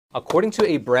According to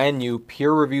a brand new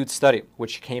peer-reviewed study,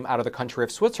 which came out of the country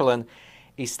of Switzerland,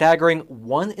 a staggering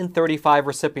 1 in 35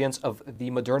 recipients of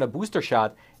the Moderna booster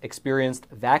shot experienced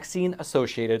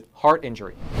vaccine-associated heart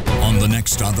injury. On the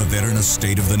next on the Derana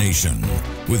State of the Nation,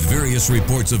 with various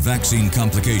reports of vaccine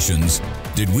complications,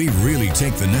 did we really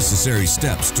take the necessary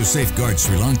steps to safeguard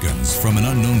Sri Lankans from an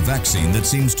unknown vaccine that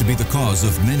seems to be the cause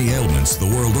of many ailments the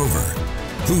world over?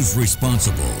 Who's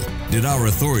responsible? Did our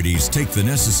authorities take the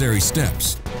necessary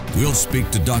steps? We'll speak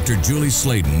to Dr. Julie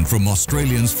Sladen from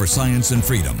Australians for Science and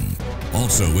Freedom.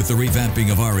 Also, with the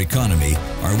revamping of our economy,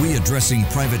 are we addressing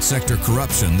private sector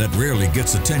corruption that rarely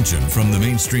gets attention from the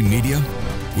mainstream media?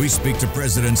 We speak to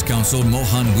President's Counsel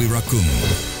Mohan Wirakung.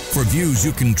 For views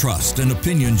you can trust and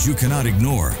opinions you cannot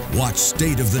ignore, watch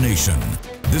State of the Nation.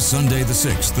 This Sunday the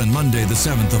 6th and Monday the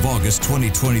 7th of August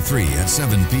 2023 at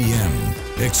 7 p.m.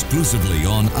 exclusively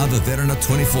on Ada Derana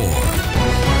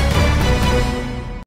 24.